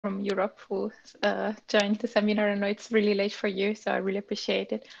from Europe who joined the seminar. I know it's really late for you, so I really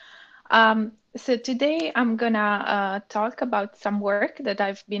appreciate it. So today I'm gonna talk about some work that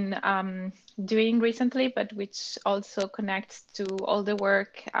I've been doing recently, but which also connects to all the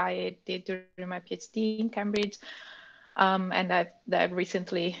work I did during my PhD in Cambridge. And I've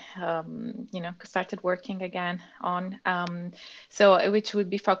recently, started working again on. So which would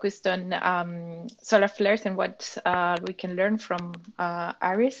be focused on solar flares and what we can learn from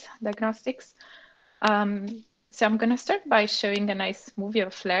iris diagnostics. So I'm going to start by showing a nice movie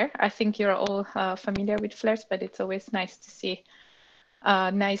of flare. I think you're all familiar with flares, but it's always nice to see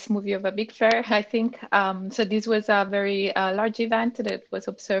a nice movie of a big flare, I think. So this was a very large event that was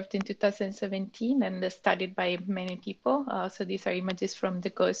observed in 2017 and studied by many people. So these are images from the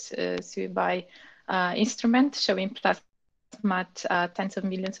GOES Suibai instrument showing plasma at tens of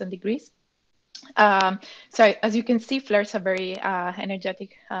millions of degrees. So as you can see, flares are very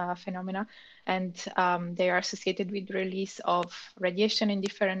energetic phenomena, and they are associated with release of radiation in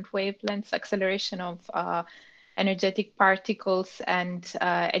different wavelengths, acceleration of energetic particles, and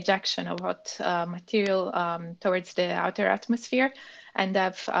ejection of hot material towards the outer atmosphere, and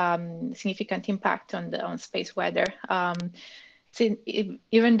have significant impact on space weather.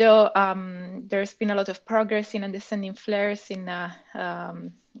 Even though there's been a lot of progress in understanding flares in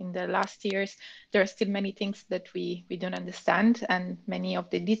the last years, there are still many things that we don't understand, and many of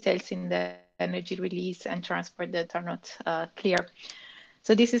the details in the energy release and transport that are not clear.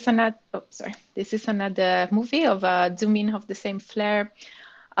 So this is another, this is another movie of a zoom in of the same flare.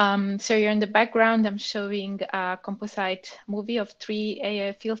 So here in the background, I'm showing a composite movie of 3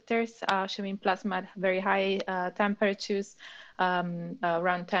 AA filters showing plasma at very high temperatures,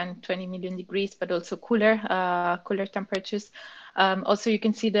 around 10-20 million degrees, but also cooler temperatures. Also, you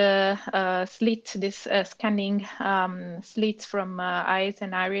can see the slit, this scanning slits from eyes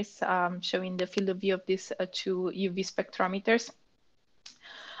and iris showing the field of view of these 2 UV spectrometers.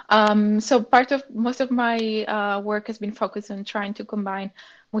 So most of my work has been focused on trying to combine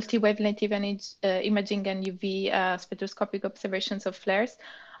multi-wavelength imaging and UV spectroscopic observations of flares.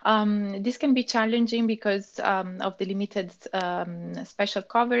 This can be challenging because of the limited spatial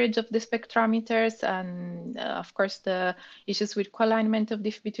coverage of the spectrometers and, of course, the issues with co-alignment of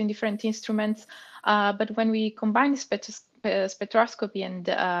between different instruments. But when we combine spectroscopy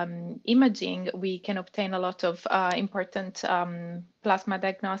and imaging, we can obtain a lot of important plasma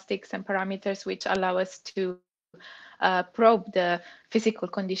diagnostics and parameters which allow us to probe the physical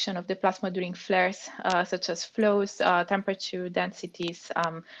condition of the plasma during flares, such as flows, temperature, densities,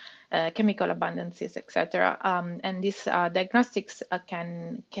 chemical abundances, etc. And these diagnostics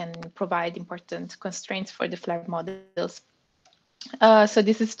can provide important constraints for the flare models. So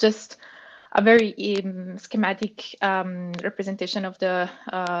this is just a very schematic representation of the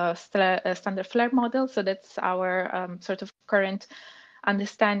standard flare model. So that's our sort of current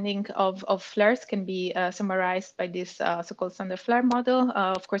understanding of flares can be summarized by this so-called standard flare model.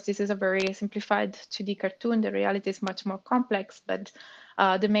 Of course, this is a very simplified 2D cartoon. The reality is much more complex, but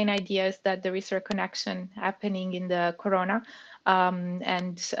the main idea is that there is reconnection happening in the corona,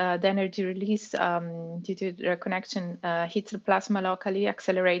 and the energy release due to the reconnection hits the plasma locally,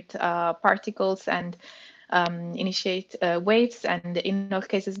 accelerate particles, and initiate waves. And in all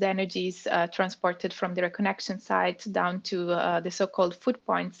cases, the energy is transported from the reconnection site down to the so-called foot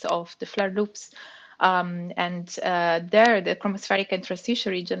points of the flare loops. And there, the chromospheric and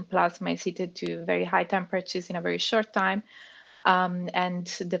transition region plasma is heated to very high temperatures in a very short time. And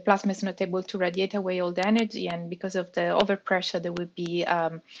the plasma is not able to radiate away all the energy, and because of the overpressure, there will be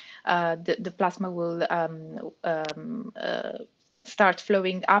the plasma will start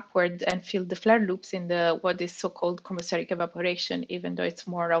flowing upward and fill the flare loops in the what is so-called chromospheric evaporation, even though it's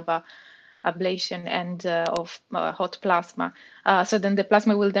more of a ablation and of hot plasma. So then the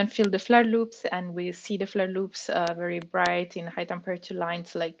plasma will then fill the flare loops, and we see the flare loops very bright in high temperature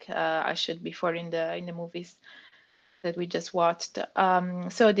lines, like I showed before in the movies that we just watched.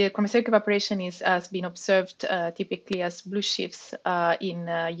 So the chromospheric evaporation has been observed typically as blue shifts in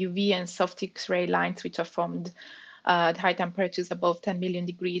UV and soft X-ray lines, which are formed at high temperatures above 10 million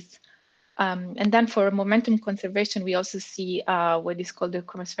degrees. And then for momentum conservation, we also see what is called the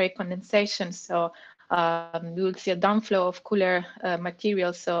chromospheric condensation. So we will see a downflow of cooler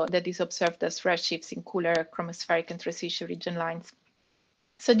materials, so that is observed as redshifts in cooler chromospheric and transition region lines.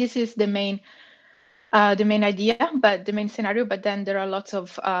 So this is the main idea, but the main scenario, but then there are lots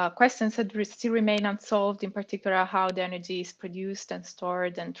of questions that still remain unsolved, in particular how the energy is produced and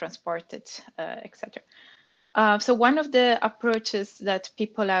stored and transported, etc. So one of the approaches that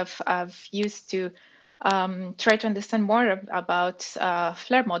people have used to try to understand more about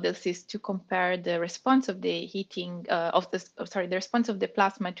flare models is to compare the response of the heating the response of the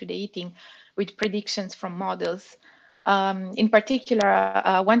plasma to the heating with predictions from models. In particular,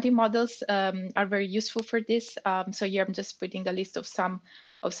 1D models are very useful for this. So here I'm just putting a list of some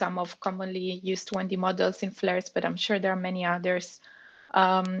of commonly used 1D models in flares, but I'm sure there are many others.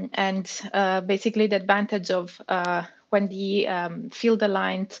 Basically the advantage of 1D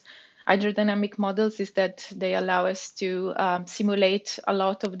field-aligned hydrodynamic models is that they allow us to simulate a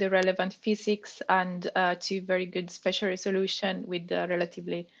lot of the relevant physics and achieve very good spatial resolution with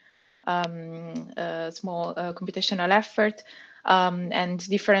relatively small computational effort. And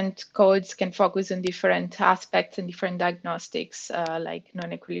different codes can focus on different aspects and different diagnostics, like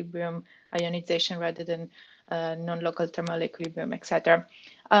non-equilibrium ionization rather than non-local thermal equilibrium, etc.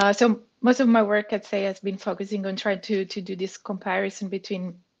 So most of my work, I'd say, has been focusing on trying to do this comparison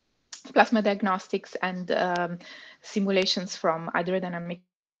between plasma diagnostics and simulations from hydrodynamic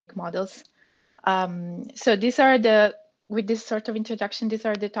models. So with this sort of introduction, these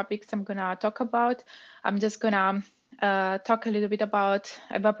are the topics I'm gonna talk about. I'm just gonna talk a little bit about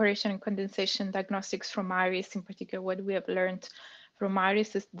evaporation and condensation diagnostics from IRIS, in particular what we have learned from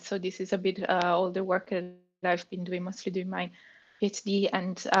IRIS. So this is a bit older work that I've been doing, mostly doing my PhD,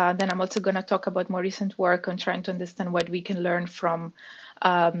 and then I'm also going to talk about more recent work on trying to understand what we can learn from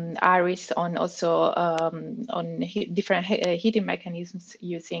IRIS on also on different heating mechanisms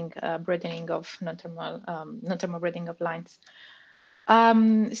using broadening of non-thermal broadening of lines.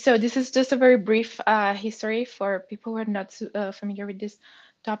 So this is just a very brief history for people who are not familiar with this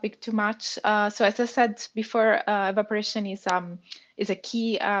topic too much. So as I said before, evaporation is a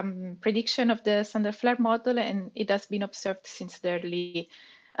key prediction of the standard flare model, and it has been observed since the early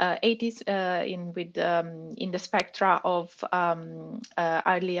 80s in the spectra of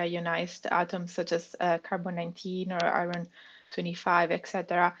highly ionized atoms such as carbon-19 or iron-25,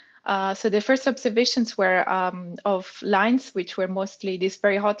 etc. So the first observations were of lines, which were mostly these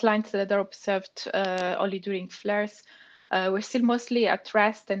very hot lines that are observed only during flares. Were still mostly at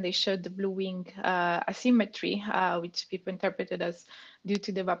rest, and they showed the blue wing asymmetry, which people interpreted as due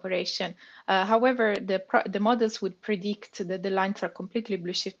to the evaporation. However, the models would predict that the lines are completely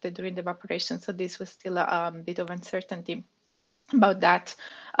blue shifted during the evaporation, so this was still a bit of uncertainty about that.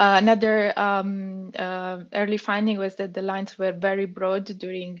 Another early finding was that the lines were very broad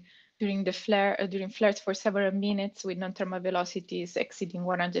during flares for several minutes with non-thermal velocities exceeding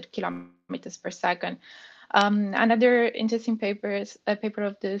 100 kilometers per second. Another interesting paper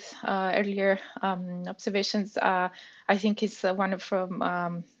of this earlier observations, I think is one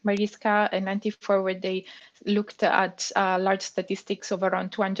from Mariska in '94, where they looked at large statistics of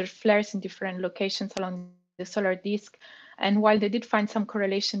around 200 flares in different locations along the solar disk. And while they did find some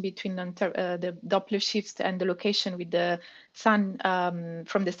correlation between the Doppler shifts and the location with the sun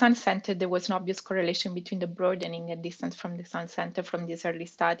from the sun center, there was an obvious correlation between the broadening and distance from the sun center from this early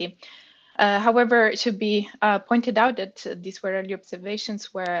study. However, it should be pointed out that these were early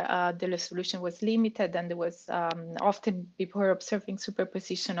observations where the resolution was limited, and there was often people were observing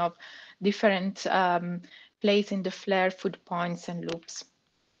superposition of different places in the flare, food points, and loops.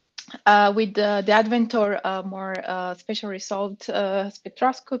 With the advent or more spatial resolved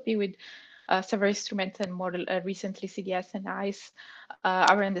spectroscopy with several instruments and more recently CDS and ICE,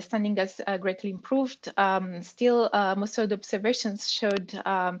 our understanding has greatly improved. Still, most of the observations showed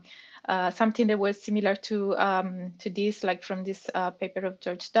something that was similar to this, like from this paper of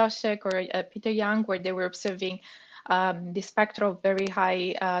George Daszek or Peter Young, where they were observing the spectra of very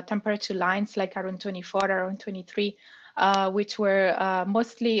high temperature lines like around 24, around 23, which were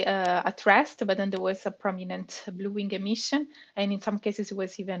mostly at rest, but then there was a prominent blue wing emission. And in some cases, it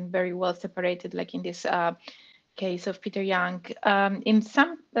was even very well separated, like in this case of Peter Young. In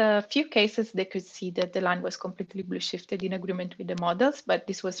some few cases, they could see that the line was completely blue shifted in agreement with the models, but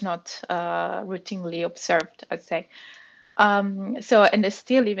this was not routinely observed, I'd say. And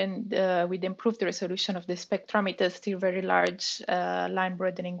still, even with improved resolution of the spectrometer, still very large line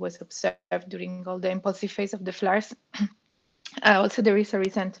broadening was observed during all the impulsive phase of the flares. Also, there is a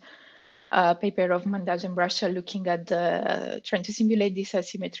recent paper of Mandaj and Brasha looking at trying to simulate these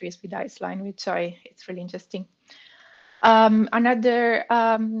asymmetries with ice line, which it's really interesting. Another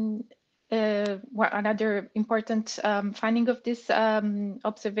Another important finding of these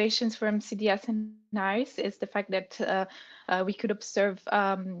observations from CDS and IRIS is the fact that we could observe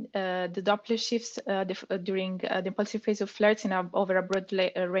the Doppler shifts during the impulsive phase of flares over a broad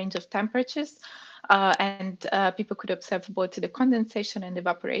range of temperatures. And people could observe both the condensation and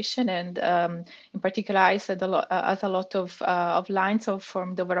evaporation. And in particular, ICE has a lot of lines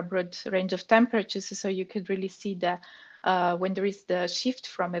formed over a broad range of temperatures. So you could really see the when there is the shift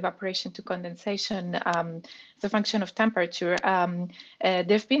from evaporation to condensation as a function of temperature.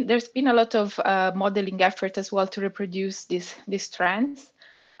 There's been a lot of modeling effort as well to reproduce these trends.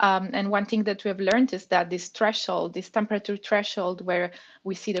 And one thing that we have learned is that this threshold, this temperature threshold where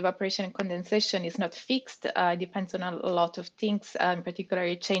we see the evaporation and condensation is not fixed. It depends on a lot of things, in particular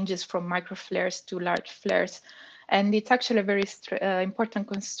it changes from micro flares to large flares. And it's actually a very important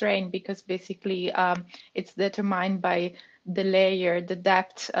constraint because basically it's determined by the layer, the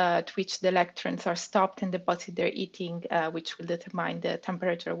depth at which the electrons are stopped and deposit their heating, which will determine the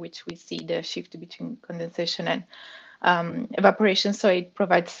temperature which we see the shift between condensation and evaporation. So it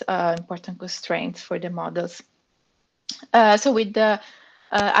provides important constraints for the models. So with the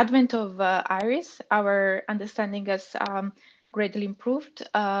advent of IRIS, our understanding has greatly improved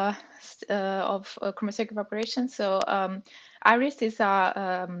of chromospheric evaporation. So IRIS is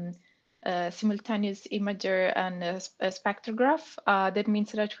a simultaneous imager and a spectrograph. That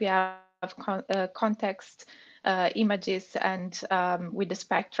means that we have context images and with the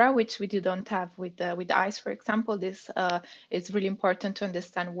spectra, which we don't have with ICE, for example. This is really important to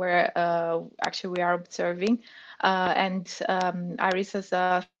understand where actually we are observing. And IRIS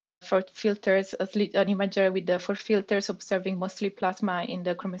has 4 filters, an imager with the 4 filters observing mostly plasma in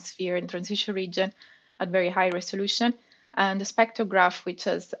the chromosphere and transition region at very high resolution. And the spectrograph, which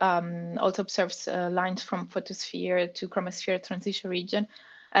has also observes lines from photosphere to chromosphere transition region.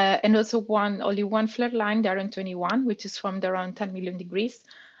 And also only one flare line, the RN21, which is formed around 10 million degrees.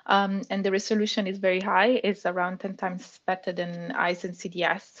 And the resolution is very high. It's around 10 times better than ICE and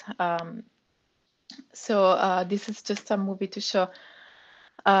CDS. So this is just a movie to show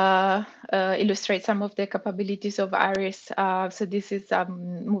illustrate some of the capabilities of IRIS. So this is a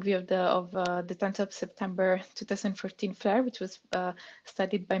movie of the 10th of September 2014 flare, which was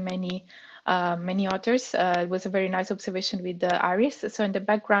studied by many authors. It was a very nice observation with the IRIS. So in the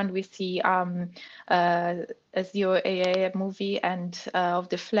background we see a ZOAA movie and of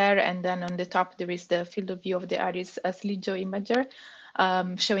the flare, and then on the top there is the field of view of the IRIS LIGO imager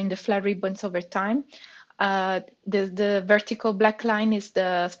showing the flare ribbons over time. The vertical black line is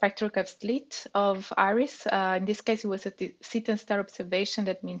the spectrograph slit of IRIS. In this case, it was a sit and stare observation.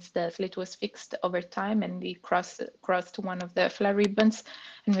 That means the slit was fixed over time and we crossed one of the flare ribbons,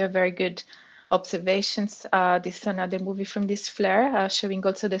 and we have very good observations. This is another movie from this flare showing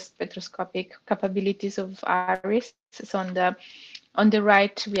also the spectroscopic capabilities of IRIS. So on the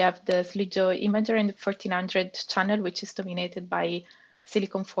right, we have the LIGO imager in the 1400 channel, which is dominated by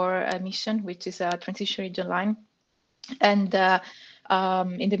silicon-4 emission, which is a transition region line. And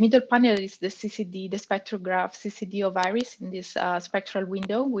in the middle panel is the CCD, the spectrograph CCD of IRIS in this spectral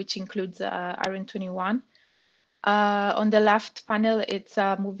window, which includes RN21. On the left panel, it's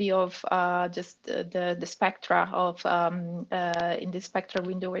a movie of just the spectra of in the spectral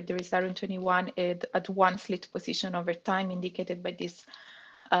window where there is RN21 at one slit position over time, indicated by this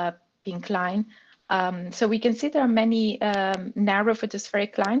pink line. So we can see there are many narrow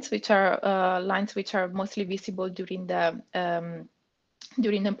photospheric lines, which are mostly visible during the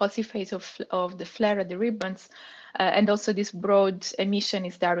impulsive phase of the flare at the ribbons, and also this broad emission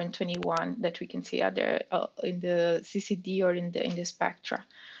is the RN21 that we can see either in the CCD or in the spectra.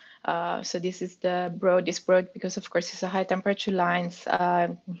 So this is the broad because of course it's a high temperature lines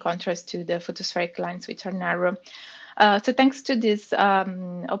in contrast to the photospheric lines, which are narrow. So thanks to these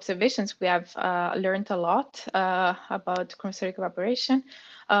observations, we have learned a lot about chromospheric evaporation.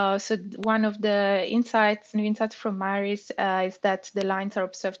 So one of the new insights from IRIS is that the lines are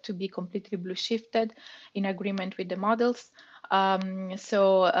observed to be completely blue shifted in agreement with the models.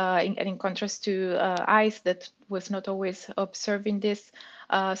 So in contrast to ICE that was not always observing this.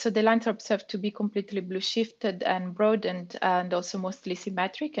 So the lines are observed to be completely blue shifted and broadened and also mostly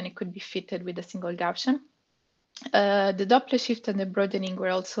symmetric, and it could be fitted with a single Gaussian. The Doppler shift and the broadening are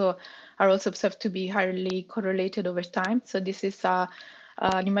also observed to be highly correlated over time. So this is an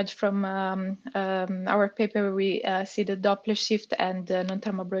image from our paper where we see the Doppler shift and the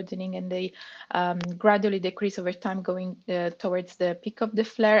non-thermal broadening, and they gradually decrease over time going towards the peak of the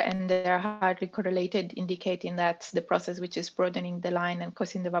flare, and they are highly correlated, indicating that the process which is broadening the line and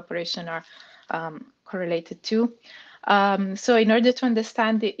causing the evaporation are correlated too. So in order to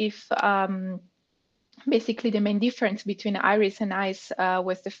understand if basically the main difference between iris and ice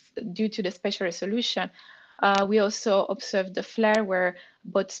was due to the spatial resolution, we also observed the flare where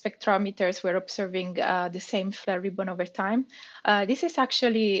both spectrometers were observing the same flare ribbon over time. This is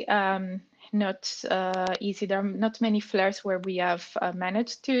actually not easy. There are not many flares where we have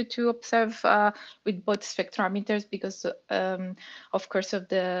managed to observe with both spectrometers because, of course, of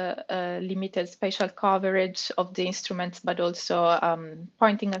the limited spatial coverage of the instruments, but also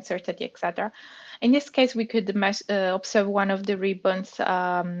pointing uncertainty, etc. In this case, we could observe one of the ribbons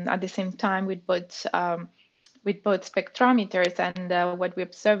at the same time with both spectrometers, and what we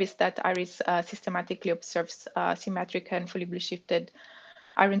observe is that IRIS systematically observes symmetric and fully blue shifted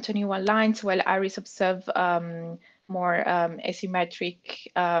iron 21 lines, while IRIS observe more asymmetric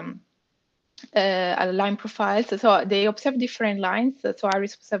line profiles. So they observe different lines. So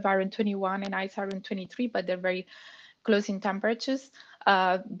IRIS observe iron 21 and ICE iron 23, but they're very close in temperatures.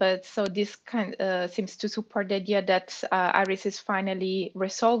 But so this seems to support the idea that IRIS is finally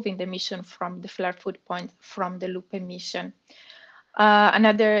resolving the emission from the flare foot point from the loop emission.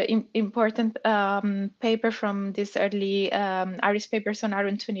 Another important paper from this early IRIS papers on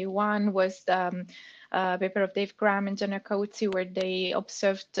iron 21 was the paper of Dave Graham and Jenna Kautzi, where they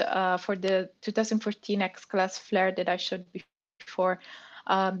observed for the 2014 X-class flare that I showed before,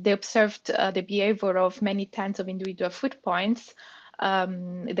 they observed the behavior of many tens of individual foot points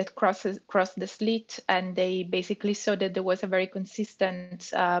that cross the slit, and they basically saw that there was a very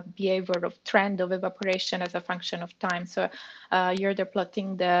consistent behavior of trend of evaporation as a function of time. So here they're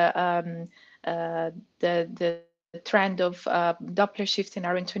plotting the trend of Doppler shifts in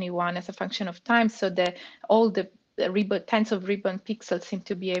Rn21 as a function of time. So all the tens of ribbon pixels seem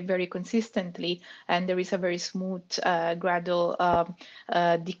to behave very consistently, and there is a very smooth gradual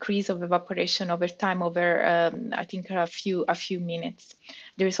decrease of evaporation over time over I think a few minutes.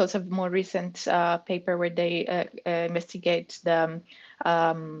 There is also a more recent paper where they investigate the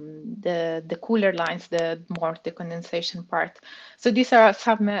cooler lines, the condensation part. So these are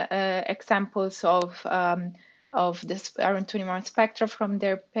some examples of this iron 21 spectra from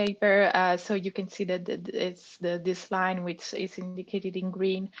their paper. So you can see that it's this line which is indicated in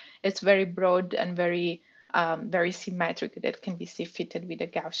green. It's very broad and very symmetric, that can be fitted with a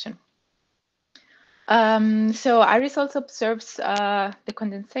Gaussian. So IRIS also observes the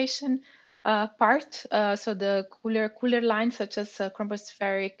condensation part. So the cooler lines such as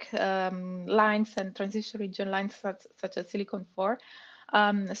chromospheric lines and transition region lines such as silicon 4.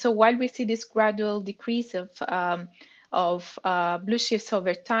 So while we see this gradual decrease of blue shifts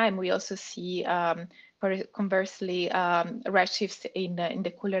over time, we also see conversely red shifts in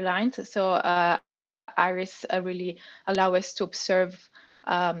the cooler lines. So IRIS really allow us to observe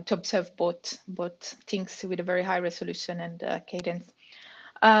both things with a very high resolution and cadence.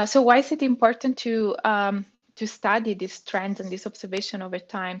 So why is it important to study these trends and this observation over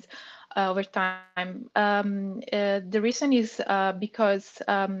time? The reason is because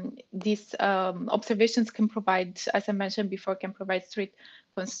these observations can provide, as I mentioned before, can provide strict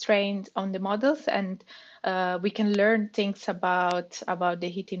constraints on the models, and we can learn things about the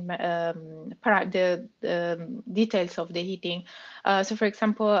heating, the details of the heating. So, for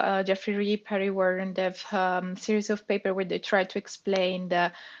example, Jeffrey Ree, Perry Warren, they have series of papers where they try to explain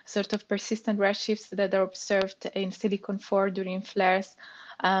the sort of persistent redshifts that are observed in silicon 4 during flares.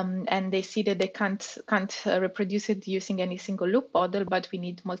 And they see that they can't reproduce it using any single loop model, but we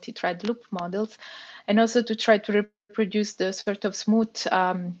need multi-thread loop models, and also to try to reproduce the sort of smooth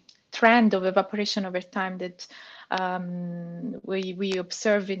trend of evaporation over time that we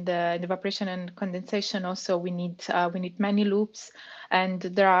observe in the evaporation and condensation. Also, we need many loops, and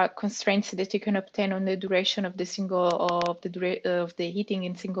there are constraints that you can obtain on the duration of the heating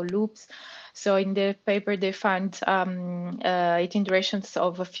in single loops. So in the paper, they found heating durations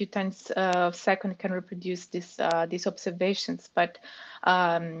of a few tenths of second can reproduce these observations, but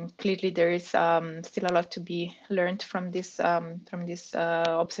clearly there is still a lot to be learned from these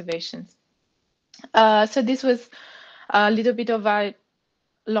observations. So this was a little bit of a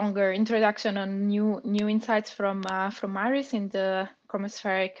longer introduction on new insights from IRIS in the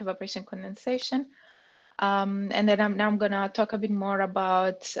chromospheric evaporation condensation. And then I'm going to talk a bit more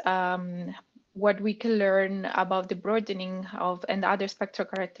about what we can learn about the broadening of and other spectral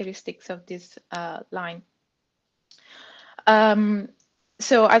characteristics of this line.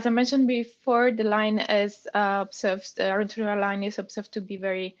 So as I mentioned before, the line is observed, the Argentinian line is observed to be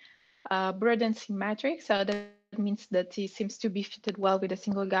very broad and symmetric. So that means that it seems to be fitted well with a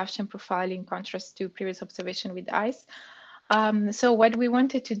single Gaussian profile in contrast to previous observation with ice. So what we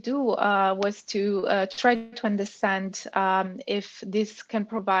wanted to do was to try to understand if this can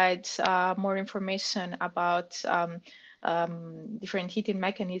provide more information about different heating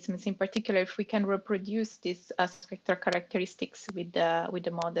mechanisms. In particular, if we can reproduce these spectral characteristics with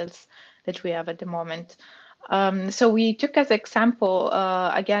the models that we have at the moment. So we took as example,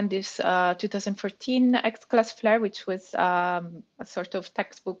 again, this 2014 X-class flare, which was a sort of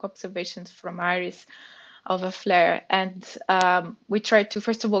textbook observations from IRIS of a flare. And we try to,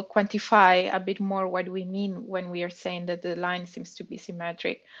 first of all, quantify a bit more what we mean when we are saying that the line seems to be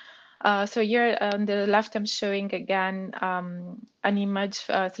symmetric. So here on the left, I'm showing again an image,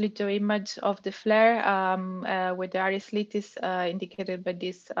 a little image of the flare where the Iris slit is indicated by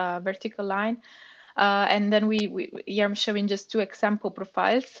this vertical line. And then here I'm showing just two example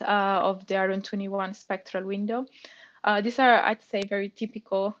profiles of the Iron 21 spectral window. These are, I'd say, very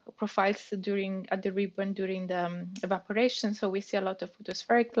typical profiles at the ribbon during the evaporation. So we see a lot of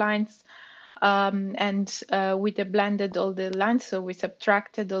photospheric lines. And we blended all the lines, so we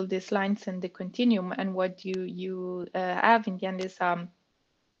subtracted all these lines and the continuum, and what you have in the end is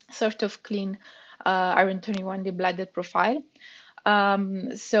sort of clean iron 21 blended profile.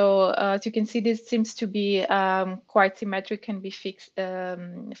 So as you can see, this seems to be quite symmetric, can be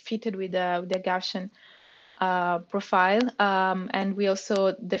fitted with the Gaussian profile. And we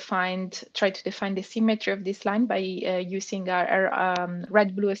also tried to define the symmetry of this line by using our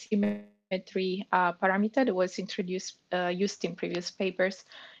red-blue asymmetry parameter that was used in previous papers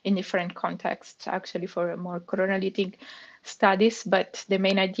in different contexts, actually for more chronolytic studies. But the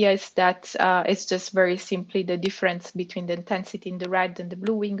main idea is that it's just very simply the difference between the intensity in the red and the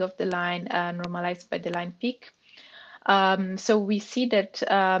blue wing of the line normalized by the line peak. So we see that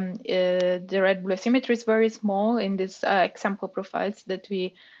the red-blue asymmetry is very small in these example profiles that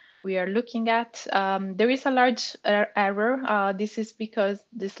we are looking at. There is a large error. This is because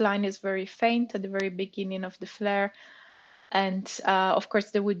this line is very faint at the very beginning of the flare. And of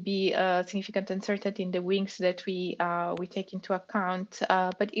course, there would be significant uncertainty in the wings that we take into account.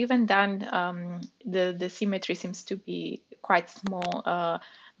 But even then, the symmetry seems to be quite small,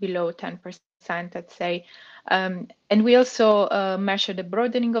 below 10%, I'd say. And we also measure the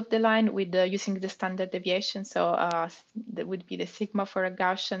broadening of the line with using the standard deviation. So that would be the sigma for a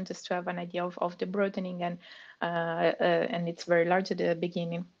Gaussian, just to have an idea of the broadening, and it's very large at the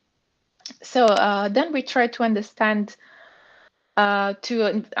beginning. So then we try to understand a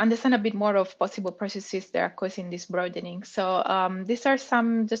bit more of possible processes that are causing this broadening. So these are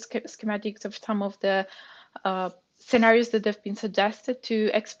some just schematics of some of the scenarios that have been suggested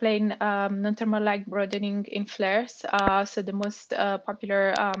to explain non-thermal like broadening in flares. So the most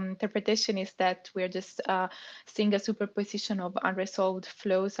popular interpretation is that we're just seeing a superposition of unresolved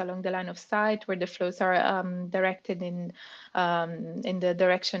flows along the line of sight, where the flows are directed in the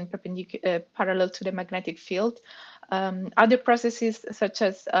direction parallel to the magnetic field. Other processes such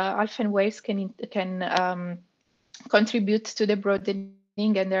as alpha waves can contribute to the broadening,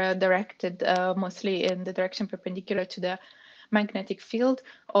 and they're directed mostly in the direction perpendicular to the magnetic field.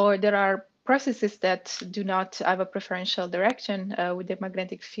 Or there are processes that do not have a preferential direction with the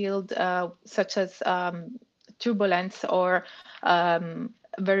magnetic field, such as turbulence or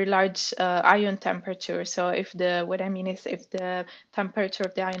very large ion temperature. So what I mean is, if the temperature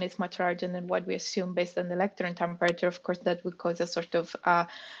of the ion is much larger than what we assume based on the electron temperature, of course, that would cause a sort of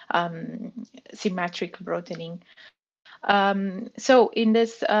symmetric broadening. So in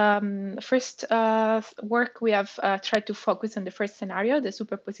this first work, we have tried to focus on the first scenario, the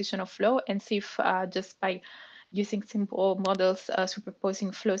superposition of flow, and see if just by using simple models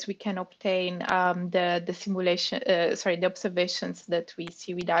superposing flows, we can obtain the simulation, the observations that we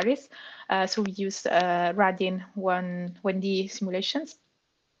see with IRIS. So we use Radin 1D simulations.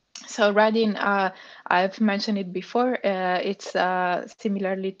 So Radin, I've mentioned it before. It's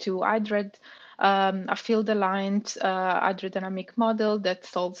similarly to HYDRED, a field-aligned hydrodynamic model that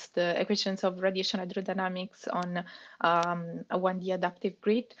solves the equations of radiation hydrodynamics on a 1D adaptive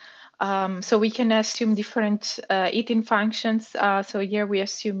grid. So we can assume different heating functions. So here we're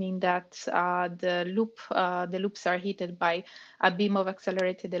assuming that the loops are heated by a beam of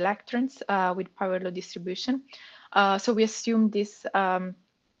accelerated electrons with power law distribution. So we assume these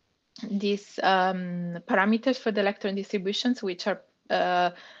parameters for the electron distributions, which are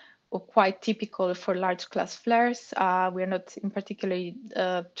quite typical for large class flares. We're not in particularly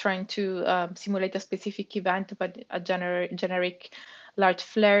trying to simulate a specific event, but a generic large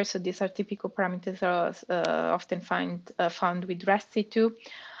flare. So these are typical parameters often found with REST-C2.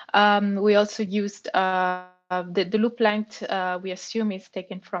 We also used the loop length we assume is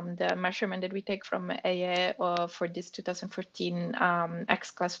taken from the measurement that we take from AA for this 2014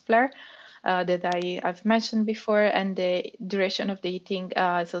 X-class flare that I've mentioned before, and the duration of the heating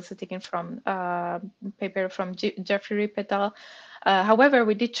is also taken from paper from Jeffrey et al. However,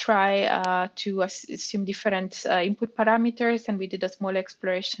 we did try to assume different input parameters, and we did a small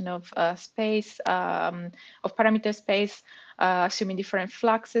exploration of space, of parameter space, assuming different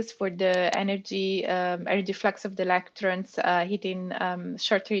fluxes for the energy flux of the electrons, hitting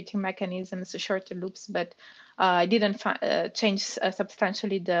shorter heating mechanisms, shorter loops, but I didn't change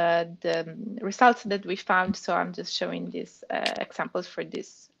substantially the results that we found. So I'm just showing these examples for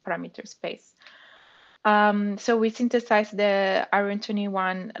this parameter space. So we synthesized the Iron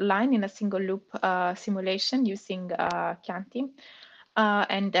 21 line in a single loop simulation using Chianti.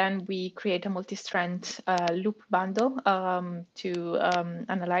 And then we create a multi-strand loop bundle to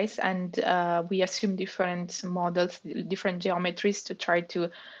analyze, and we assume different models, different geometries to try to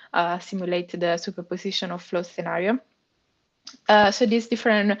simulate the superposition of flow scenario. So these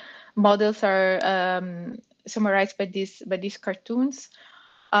different models are summarized by these cartoons.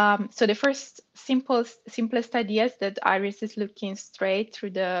 So the first simplest idea is that Iris is looking straight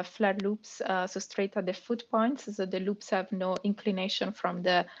through the flare loops, so straight at the foot points, so the loops have no inclination from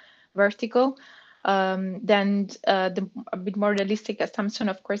the vertical. Then a bit more realistic assumption,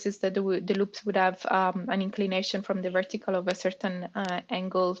 of course, is that the loops would have an inclination from the vertical of a certain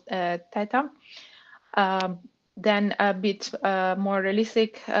angle theta. Then a bit more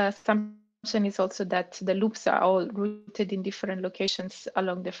realistic assumption is also that the loops are all rooted in different locations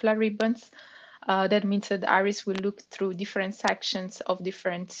along the flare ribbons. That means that the iris will look through different sections of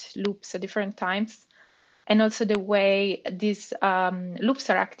different loops at different times. And also the way these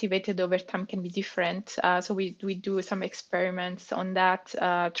loops are activated over time can be different. So we do some experiments on that,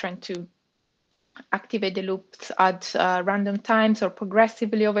 trying to activate the loops at random times or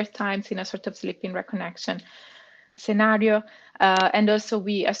progressively over time in a sort of slip-in reconnection scenario. And also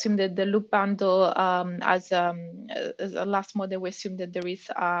we assume that the loop bundle, as a last model, we assume that there is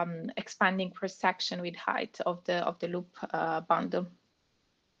expanding cross section with height of the loop bundle.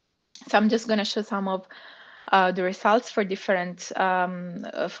 So I'm just going to show some of the results for different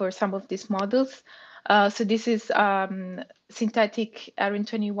for some of these models. So this is synthetic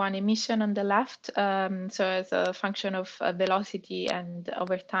Rn21 emission on the left, so as a function of velocity and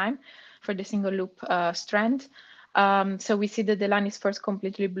over time for the single loop strand. So we see that the line is first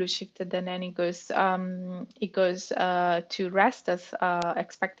completely blue shifted, and then it goes to rest as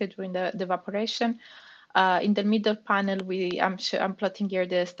expected during the evaporation. In the middle panel, I'm plotting here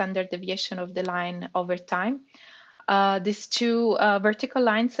the standard deviation of the line over time. These two vertical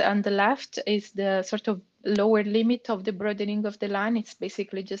lines on the left is the sort of lower limit of the broadening of the line. It's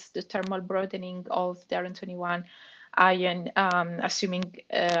basically just the thermal broadening of the Rn21 ion, assuming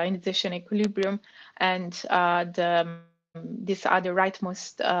ionization equilibrium. And this other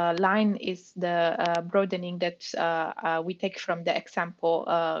rightmost line is the broadening that we take from the example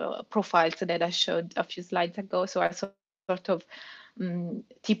profiles that I showed a few slides ago. So I sort of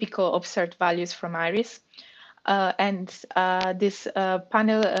typical observed values from iris. And this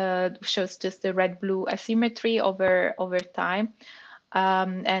panel shows just the red-blue asymmetry over time.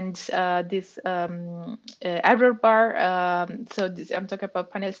 And this error bar, so I'm talking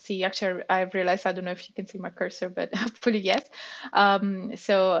about panel C. Actually, I realized, I don't know if you can see my cursor, but hopefully yes.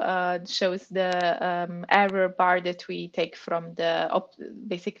 So shows the error bar that we take from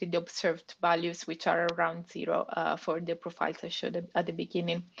basically the observed values, which are around 0 for the profiles I showed at the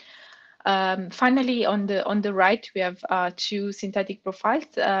beginning. Finally, on the right, we have two synthetic profiles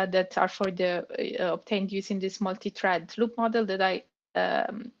that are for the obtained using this multi-thread loop model that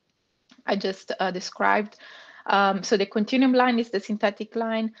I just described. So the continuum line is the synthetic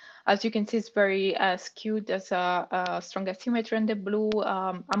line. As you can see, it's very skewed. There's a strong asymmetry in the blue.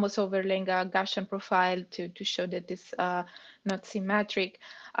 I'm also overlaying a Gaussian profile to show that it's not symmetric.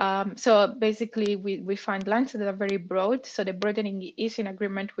 So basically, we find lines that are very broad. So the broadening is in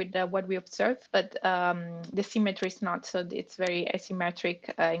agreement with what we observed, but the symmetry is not. So it's very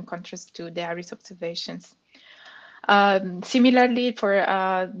asymmetric in contrast to the iris observations. Similarly, for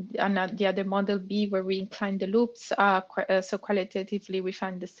the other model B, where we incline the loops, so qualitatively we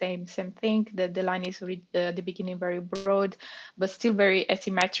find the same thing. That the line is at the beginning very broad, but still very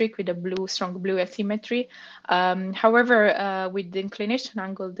asymmetric with a strong blue asymmetry. However, with the inclination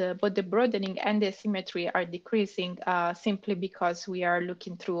angle, both the broadening and the asymmetry are decreasing simply because we are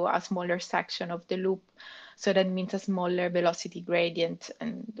looking through a smaller section of the loop. So that means a smaller velocity gradient,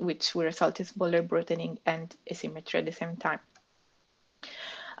 and which will result in smaller broadening and asymmetry at the same time.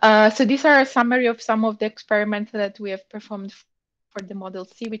 So these are a summary of some of the experiments that we have performed for the model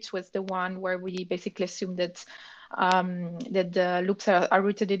C, which was the one where we basically assumed that that the loops are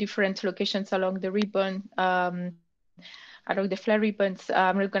rooted at different locations along the ribbon, along the flare ribbons.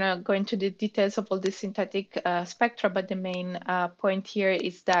 I'm not going to go into the details of all the synthetic spectra, but the main point here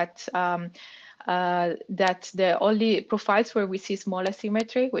is that that the only profiles where we see small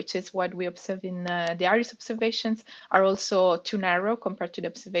asymmetry, which is what we observe in the IRIS observations, are also too narrow compared to the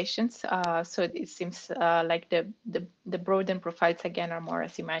observations. So it seems like the broadened profiles again are more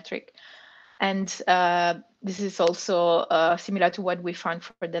asymmetric. And this is also similar to what we found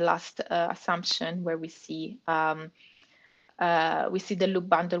for the last assumption, where we see the loop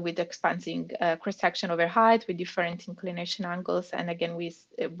bundle with expanding cross-section over height with different inclination angles. And again,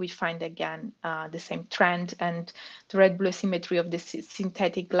 we find again the same trend, and the red-blue symmetry of the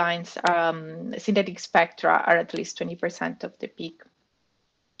synthetic lines, synthetic spectra are at least 20% of the peak.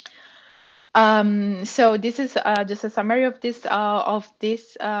 So this is just a summary of this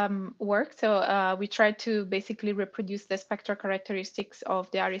work. So we tried to basically reproduce the spectral characteristics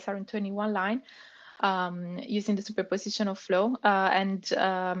of the IRIS RN21 line using the superposition of flow and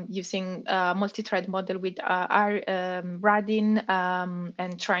using a multi-thread model with Radin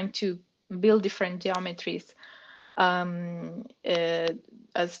and trying to build different geometries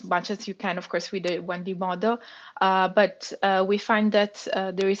as much as you can, of course, with the 1D model. But we find that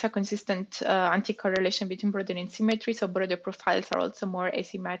there is a consistent anti-correlation between broadening symmetry, so broader profiles are also more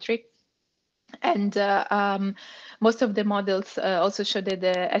asymmetric. And most of the models also show that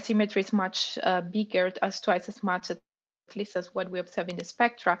the asymmetry is much bigger, as twice as much at least as what we observe in the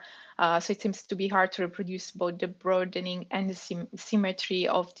spectra. So it seems to be hard to reproduce both the broadening and the symmetry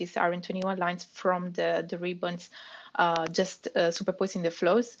of these RN21 lines from the ribbons, just superposing the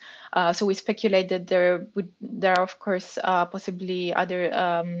flows. So we speculate that there are, of course, possibly other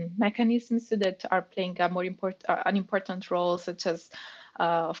mechanisms that are playing a an important role, such as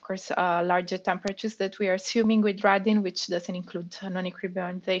of course, larger temperatures that we are assuming with Radin, which doesn't include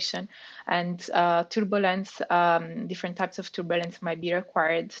non-equilibriumization, and turbulence. Different types of turbulence might be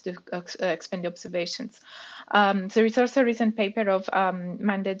required to expand the observations. There is also a recent paper of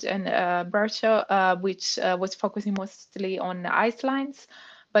Mandage and Bradshaw, which was focusing mostly on ice lines,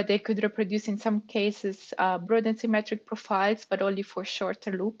 but they could reproduce in some cases broad and symmetric profiles, but only for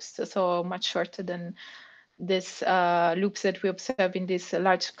shorter loops, so much shorter than these loops that we observe in these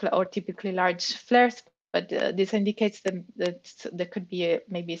large or typically large flares. But this indicates that there could be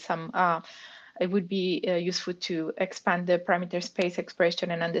maybe some, it would be useful to expand the parameter space expression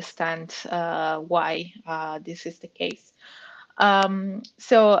and understand why this is the case.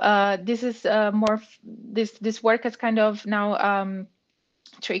 So this is this work has kind of now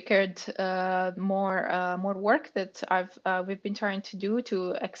triggered more work that we've been trying to do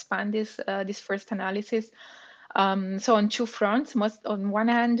to expand this first analysis. So on two fronts, on one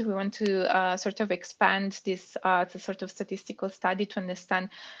hand, we want to sort of expand this as a sort of statistical study to understand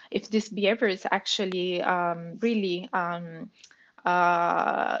if this behavior is actually really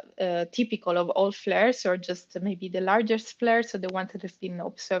typical of all flares, or just maybe the largest flares, so the ones that have been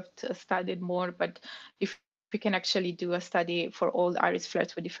observed, studied more. But if we can actually do a study for all iris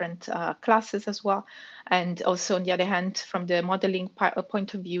flares with different classes as well. And also, on the other hand, from the modeling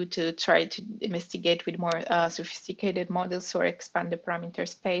point of view, to try to investigate with more sophisticated models or expand the parameter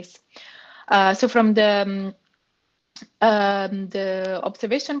space. So from the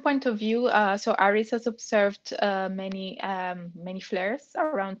observation point of view, so IRIS has observed many flares,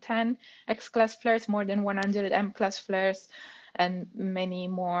 around 10 X-class flares, more than 100 M-class flares, and many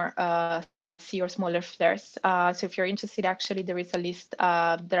more C or smaller flares. So if you're interested, actually, there is a list. There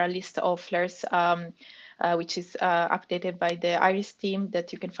are a list of flares which is updated by the IRIS team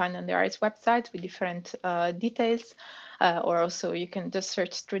that you can find on the IRIS website with different details. Or also you can just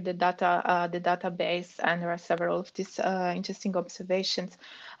search through the database, and there are several of these interesting observations.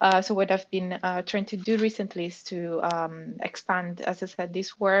 So what I've been trying to do recently is to expand, as I said,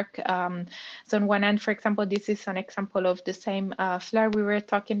 this work. So on one end, for example, this is an example of the same flare we were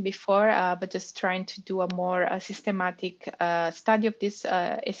talking before, but just trying to do a more systematic study of this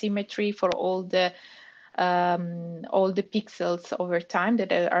asymmetry for all the pixels over time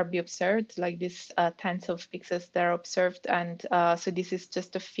that are be observed, like these tens of pixels that are observed. And so this is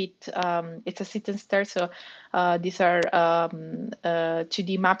just a fit, it's a sit and stare. So these are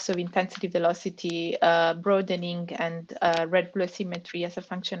 2D maps of intensity, velocity, broadening, and red-blue symmetry as a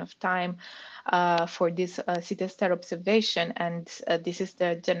function of time for this sit and stare observation. And this is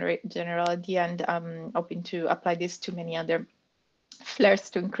the general idea, and I'm hoping to apply this to many other flares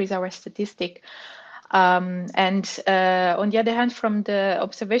to increase our statistic. And on the other hand, from the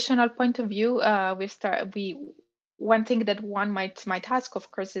observational point of view, one thing that one might ask,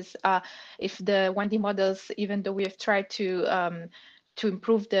 of course, is if the 1D models, even though we have tried to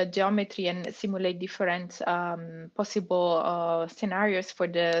improve the geometry and simulate different possible scenarios for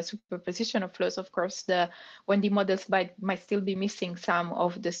the superposition of flows, of course, the 1D models might still be missing some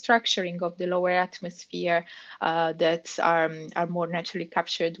of the structuring of the lower atmosphere that are more naturally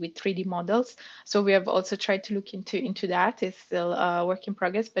captured with 3D models. So we have also tried to look into that. It's still a work in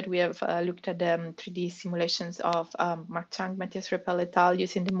progress, but we have looked at the 3D simulations of Mark Chang, Matthias Repel et al.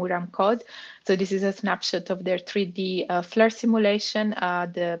 Using the Muram code. So this is a snapshot of their 3D flare simulation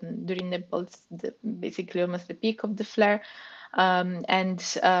during the pulse, basically almost the peak of the flare.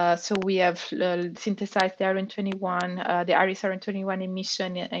 So we have synthesized the RN21, the IRIS RN21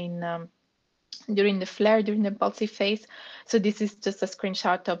 emission during the flare, during the pulsive phase. So this is just a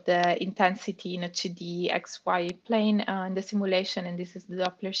screenshot of the intensity in a 2D XY plane in the simulation, and this is the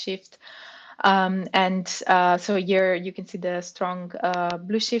Doppler shift. So here you can see the strong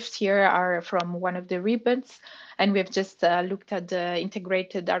blue shifts here are from one of the ribbons, and we have just looked at the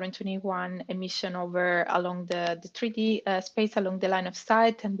integrated RN21 emission along the 3D space along the line of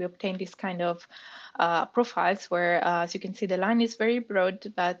sight, and we obtained this kind of profiles where, as you can see, the line is very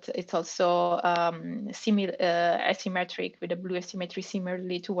broad, but it's also asymmetric, with a blue asymmetry,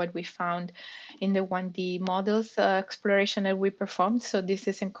 similarly to what we found in the 1D models exploration that we performed. So this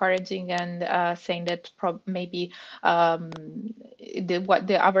is encouraging and saying that maybe our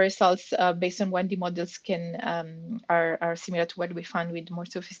results based on 1D models are similar to what we found with more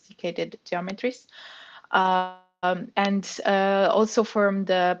sophisticated geometries. Also from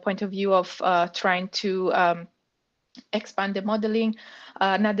the point of view of trying to expand the modeling,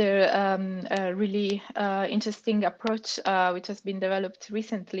 another really interesting approach which has been developed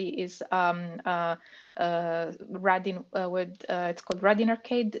recently is Radin. It's called Radin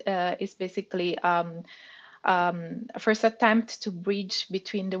Arcade. Is basically a first attempt to bridge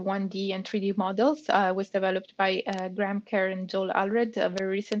between the 1D and 3D models. Was developed by Graham Kerr and Joel Allred very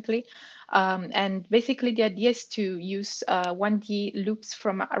recently. And basically the idea is to use 1D loops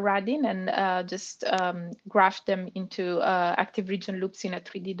from Radin and just graph them into active region loops in a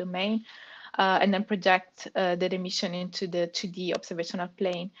 3D domain. And then project the emission into the 2D observational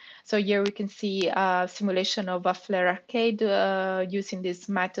plane. So here we can see a simulation of a flare arcade using this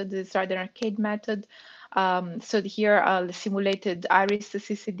method, this Radin Arcade method. So here are the simulated iris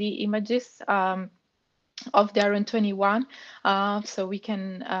CCD images of the RN21. So we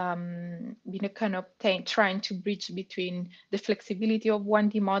can kind of trying to bridge between the flexibility of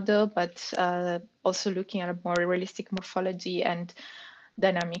 1D model, but also looking at a more realistic morphology and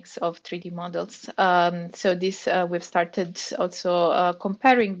dynamics of 3D models. So this we've started also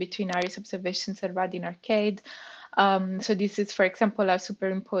comparing between iris observations and Radin Arcade. So this is, for example, a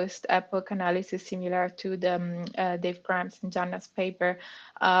superimposed epoch analysis similar to the Dave Grimes and Jana's paper.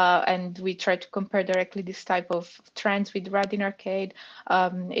 And we try to compare directly this type of trends with Radin Arcade.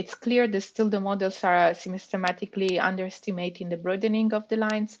 It's clear that still the models are systematically underestimating the broadening of the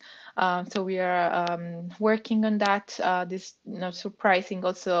lines. So we are working on that. This is not surprising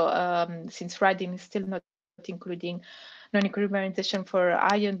also, since Radin is still not including non-equilibriumization for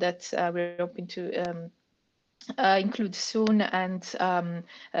ion, that we're hoping to include soon, and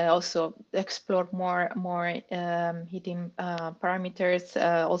also explore more heating parameters.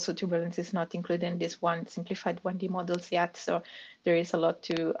 Also, turbulence is not included in this one simplified 1D models yet, so there is a lot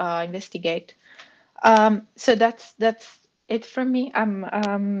to investigate. So that's it from me.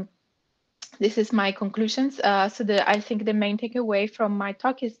 This is my conclusions. I think the main takeaway from my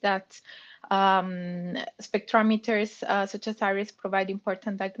talk is that spectrometers such as IRIS provide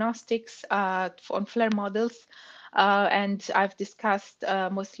important diagnostics on flare models. And I've discussed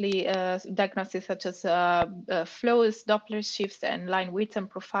mostly diagnostics such as flows, Doppler shifts, and line widths and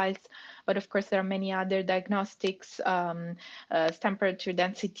profiles. But of course, there are many other diagnostics, temperature,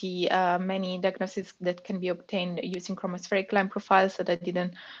 density, many diagnostics that can be obtained using chromospheric line profiles that I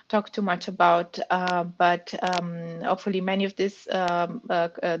didn't talk too much about. But hopefully many of these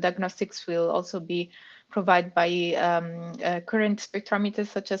diagnostics will also be provided by current spectrometers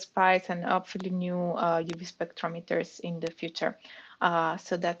such as SPICE, and hopefully new UV spectrometers in the future.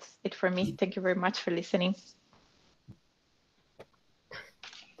 So that's it for me. Thank you very much for listening.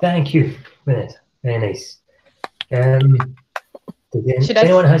 Thank you, Vanessa. Very nice. Do you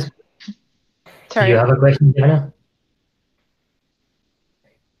have a question, Jana?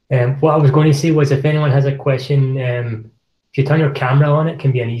 What I was going to say was, if anyone has a question, if you turn your camera on, it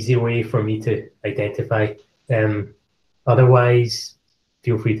can be an easy way for me to identify. Otherwise,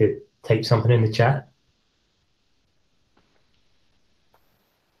 feel free to type something in the chat.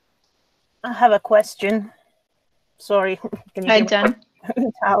 I have a question. Sorry, can you Hi, hear me? Jen.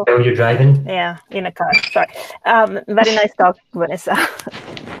 How? Are you driving? Yeah, in a car. Sorry. Very nice talk, Vanessa.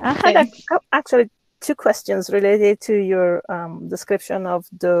 I had actually two questions related to your description of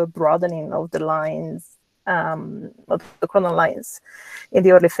the broadening of the lines, of the chronal lines in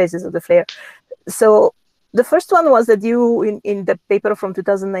the early phases of the flare. So the first one was that you, in the paper from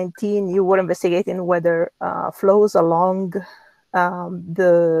 2019, you were investigating whether flows along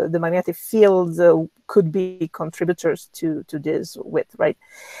the magnetic field could be contributors to this width, right?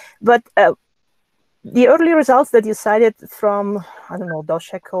 But the early results that you cited from, I don't know,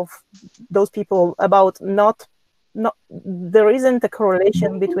 Doshekov, those people about not there isn't a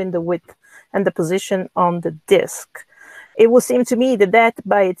correlation between the width and the position on the disk. It would seem to me that that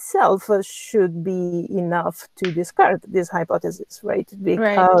by itself should be enough to discard this hypothesis, right?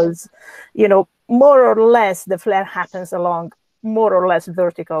 Because, you know, more or less the flare happens along more or less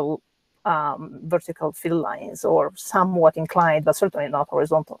vertical field lines, or somewhat inclined, but certainly not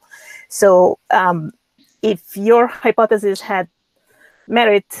horizontal. So if your hypothesis had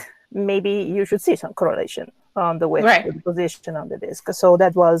merit, maybe you should see some correlation on the width with the position on the disk. So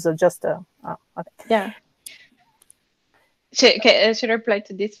that was just a okay. Yeah. Should I reply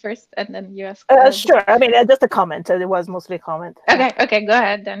to this first and then you ask? Sure. I mean, just a comment. It was mostly a comment. Okay. Okay. Go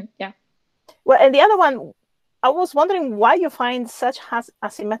ahead then. Yeah. Well, and the other one, I was wondering why you find such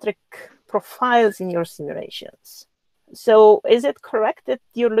asymmetric profiles in your simulations. So is it correct that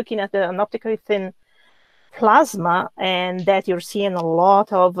you're looking at an optically thin plasma and that you're seeing a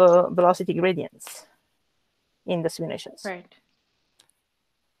lot of velocity gradients in the simulations? Right.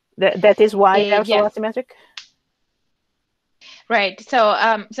 That is why they're so asymmetric? Right. So,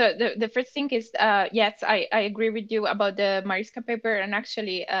 so the first thing is, yes, I agree with you about the Mariska paper, and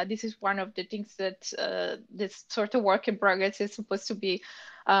actually, this is one of the things that this sort of work in progress is supposed to be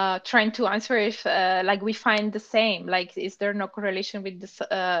trying to answer if, like, we find the same, like, is there no correlation with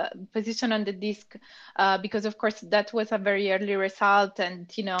the position on the disk? Because of course that was a very early result,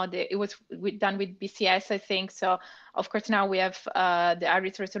 and you know, it was done with BCS, I think. So of course now we have the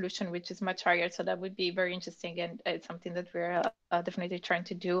iris resolution, which is much higher. So that would be very interesting, and it's something that we're definitely trying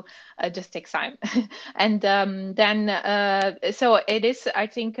to do. Just takes time. And then so it is, I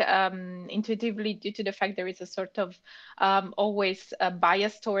think, intuitively, due to the fact there is a sort of always a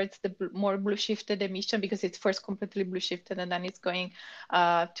bias towards the more blue shifted emission, because it's first completely blue shifted and then it's going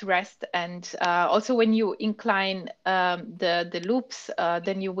to rest. And also when you incline the loops,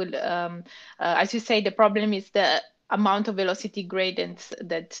 then you will, as you say, the problem is the amount of velocity gradients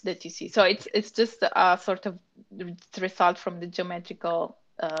that you see. So it's just a sort of result from the geometrical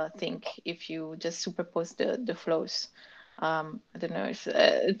thing if you just superpose the flows. I don't know if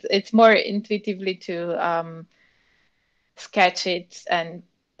it's more intuitively to sketch it and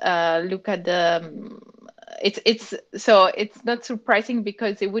look at the it's not surprising,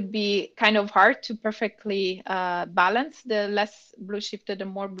 because it would be kind of hard to perfectly balance the less blue shifted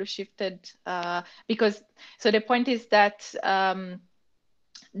and more blue shifted, because so the point is that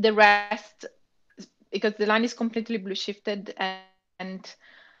the rest, because the line is completely blue shifted, and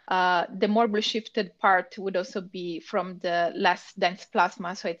the more blue shifted part would also be from the less dense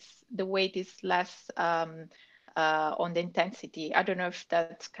plasma, so it's the weight is less on the intensity. I don't know if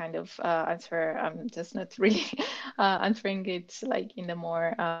that's kind of answer. I'm just not really answering it like in the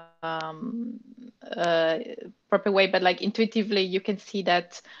more proper way, but like intuitively you can see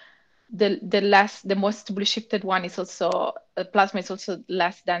that the most blue shifted one is also plasma is also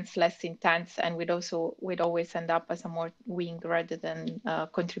less dense, less intense, and would always end up as a more wing rather than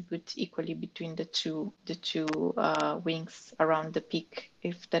contribute equally between the two wings around the peak,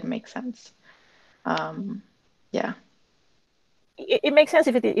 if that makes sense. Yeah. It makes sense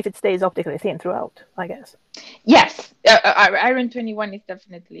if it stays optically thin throughout, I guess. Yes, iron 21 is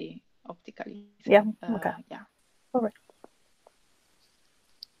definitely optically thin. Yeah. Okay. Yeah. All right.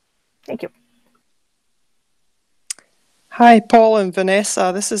 Thank you. Hi, Paul and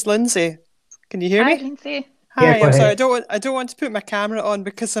Vanessa. This is Lindsay. Can you hear me? Hi, Lindsay. Hi. Yeah, I'm sorry. I don't want to put my camera on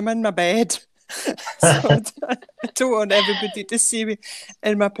because I'm in my bed, so I don't want everybody to see me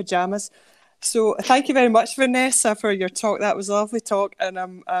in my pajamas. So thank you very much, Vanessa, for your talk. That was a lovely talk, and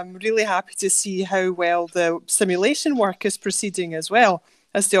I'm really happy to see how well the simulation work is proceeding as well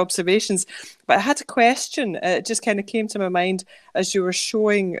as the observations. But I had a question. It just kind of came to my mind as you were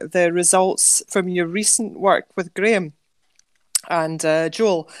showing the results from your recent work with Graham and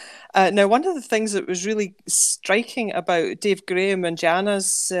Joel. Now, one of the things that was really striking about Dave Graham and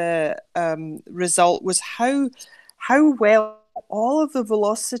Jana's result was how well all of the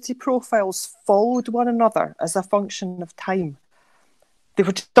velocity profiles followed one another as a function of time. they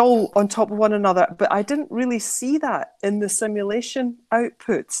were just all on top of one another, but I didn't really see that in the simulation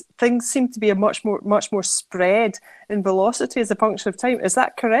output. Things seem to be much more spread in velocity as a function of time. Is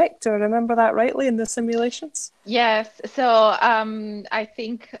that correct? Do I remember that rightly in the simulations? Yes. So I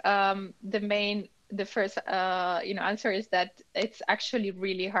think the first answer is that it's actually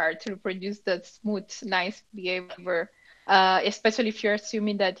really hard to reproduce that smooth, nice behavior, especially if you're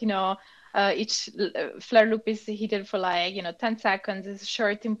assuming that each flare loop is heated for like 10 seconds. It's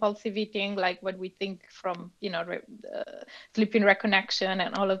short impulsive heating, like what we think from sleeping reconnection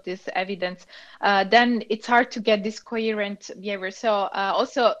and all of this evidence. Then it's hard to get this coherent behavior. So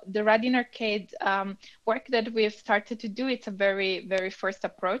also the Radin arcade work that we've started to do, it's a very, very first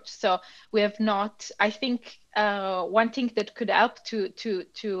approach. So we have not, I think one thing that could help to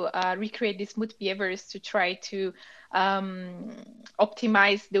recreate this smooth behavior is to try to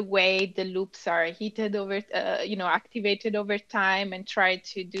optimize the way the loops are heated over, activated over time, and try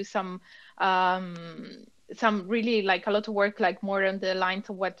to do some really like a lot of work, like more on the lines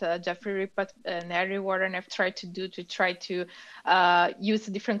of what Jeffrey Rippett and Harry Warren have tried to do, to try to use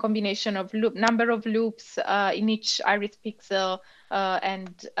a different combination of number of loops in each iris pixel,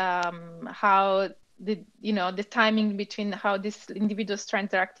 and how the timing between how these individual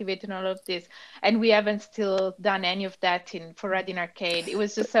strands are activated and all of this. And we haven't still done any of that for Radin arcade. It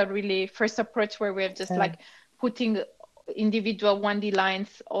was just a really first approach where we're just like putting individual 1D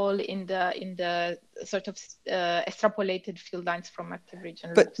lines all in the sort of extrapolated field lines from active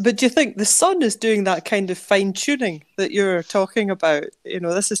region loops. But do you think the sun is doing that kind of fine tuning that you're talking about?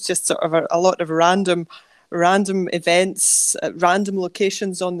 This is just sort of a lot of random events at random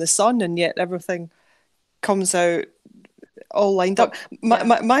locations on the sun, and yet everything comes out all lined up.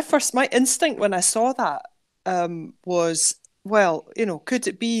 My instinct when I saw that was, well, could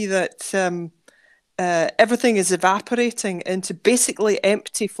it be that everything is evaporating into basically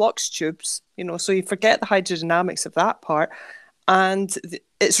empty flux tubes? So you forget the hydrodynamics of that part, and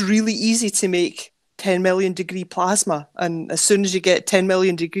it's really easy to make 10 million degree plasma, and as soon as you get 10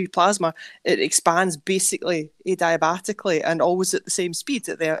 million degree plasma, it expands basically adiabatically and always at the same speed,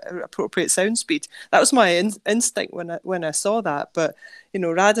 at the appropriate sound speed. That was my instinct when I saw that, but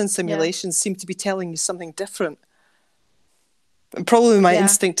Radin simulations seem to be telling you something different, and probably my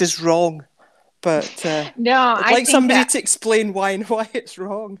instinct is wrong, but no, I'd like somebody to explain why it's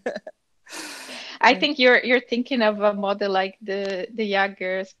wrong. I think you're thinking of a model like the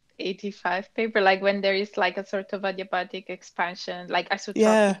Jager's 85 paper, like when there is like a sort of adiabatic expansion, like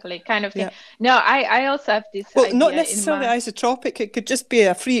isotropically kind of thing. No, I also have this idea. Not necessarily isotropic. It could just be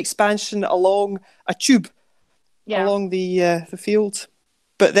a free expansion along a tube, along the field.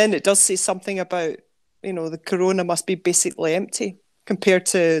 But then it does say something about, the corona must be basically empty compared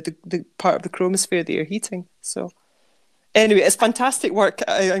to the part of the chromosphere that you're heating. So anyway, it's fantastic work.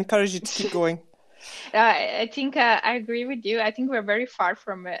 I encourage you to keep going. I think I agree with you. I think we're very far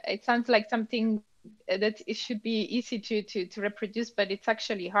from it. It sounds like something that it should be easy to reproduce, but it's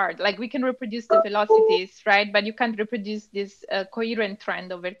actually hard. Like we can reproduce the velocities, right? But you can't reproduce this coherent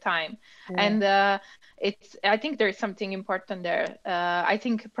trend over time. And I think there's something important there. I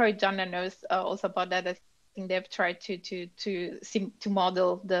think probably Jana knows also about that. I think they've tried to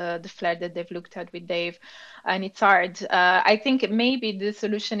model the flare that they've looked at with Dave, and it's hard. I think maybe the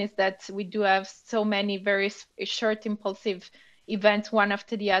solution is that we do have so many very short impulsive events one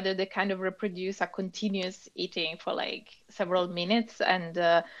after the other that kind of reproduce a continuous eating for like several minutes, and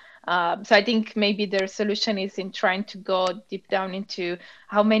so I think maybe their solution is in trying to go deep down into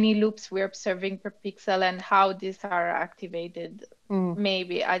how many loops we're observing per pixel and how these are activated.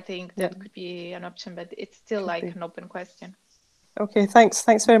 Maybe I think that could be an option, but it's still like an open question. Okay,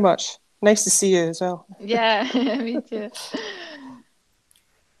 thanks very much. Nice to see you as well. Yeah, me too.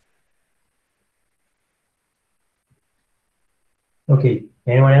 Okay,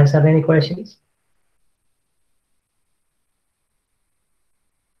 anyone else have any questions?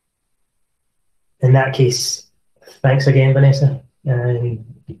 In that case, thanks again, Vanessa,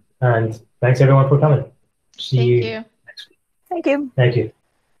 and thanks everyone for coming. See you next week. Thank you. Thank you.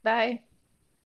 Bye.